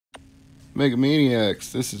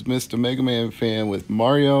Megamaniacs, this is Mr. MegaManFan with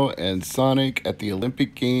Mario and Sonic at the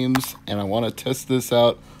Olympic Games, and I want to test this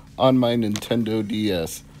out on my Nintendo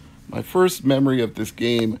DS. My first memory of this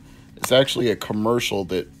game is actually a commercial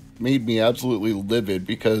that made me absolutely livid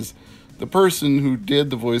because the person who did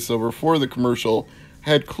the voiceover for the commercial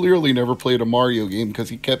had clearly never played a Mario game because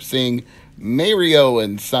he kept saying Mario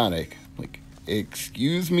and Sonic. Like,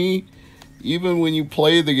 excuse me? Even when you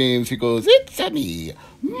play the games, he goes, "It's-a me,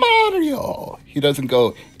 Mario." He doesn't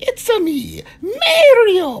go, "It's-a me,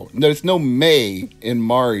 Mario." There's no May in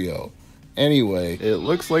Mario. Anyway, it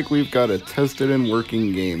looks like we've got a tested and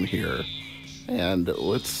working game here. And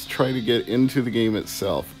let's try to get into the game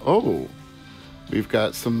itself. Oh, we've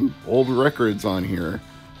got some old records on here.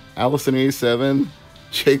 Allison A7,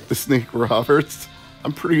 Jake the Snake Roberts.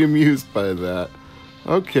 I'm pretty amused by that.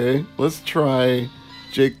 Okay, let's try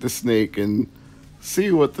Jake the Snake and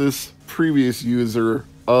see what this previous user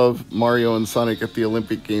of Mario and Sonic at the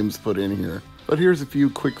Olympic Games put in here. But here's a few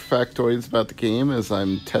quick factoids about the game as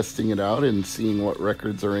I'm testing it out and seeing what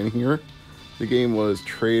records are in here. The game was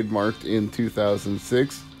trademarked in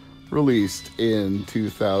 2006, released in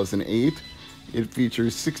 2008. It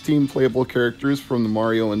features 16 playable characters from the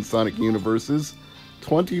Mario and Sonic universes,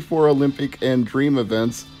 24 Olympic and Dream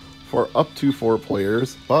events for up to 4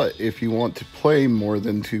 players, but if you want to play more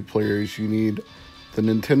than 2 players, you need the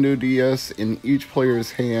Nintendo DS in each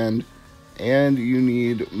player's hand, and you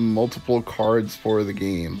need multiple cards for the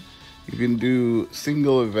game. You can do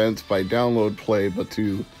single events by download play, but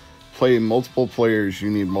to play multiple players, you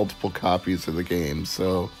need multiple copies of the game.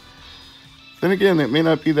 So, then again, it may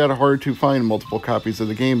not be that hard to find multiple copies of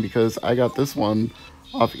the game because I got this one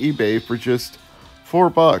off eBay for just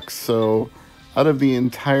 $4. So, out of the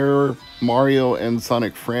entire Mario and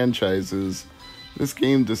Sonic franchises, this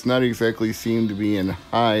game does not exactly seem to be in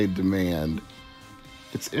high demand.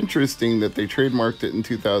 It's interesting that they trademarked it in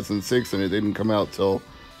 2006 and it didn't come out till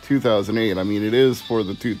 2008. I mean, it is for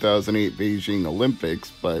the 2008 Beijing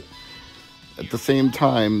Olympics, but at the same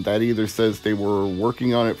time, that either says they were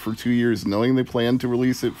working on it for 2 years knowing they planned to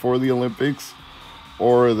release it for the Olympics,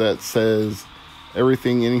 or that says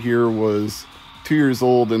everything in here was 2 years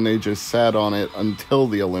old and they just sat on it until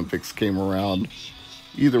the Olympics came around.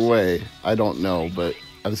 Either way, I don't know, but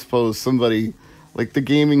I suppose somebody like the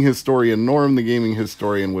gaming historian, Norm the gaming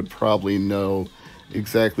historian, would probably know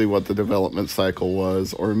exactly what the development cycle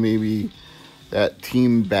was, or maybe that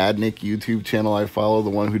Team Badnik YouTube channel I follow, the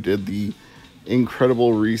one who did the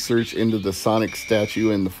incredible research into the Sonic statue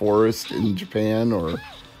in the forest in Japan or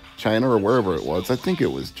China or wherever it was. I think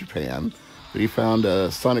it was Japan. But he found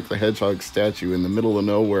a Sonic the Hedgehog statue in the middle of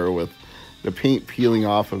nowhere with the paint peeling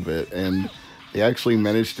off of it, and they actually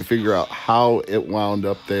managed to figure out how it wound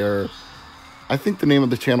up there. I think the name of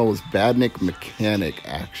the channel was Badnik Mechanic,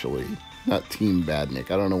 actually, not Team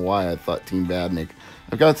Badnik. I don't know why I thought Team Badnik.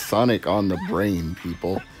 I've got Sonic on the brain,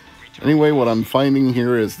 people. Anyway, what I'm finding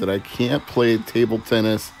here is that I can't play table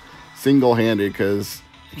tennis single-handed because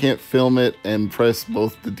I can't film it and press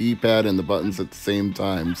both the D-pad and the buttons at the same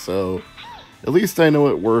time, so at least I know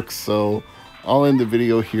it works, so I'll end the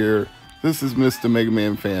video here. This is Mr.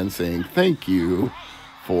 MegaManFan saying thank you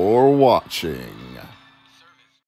for watching.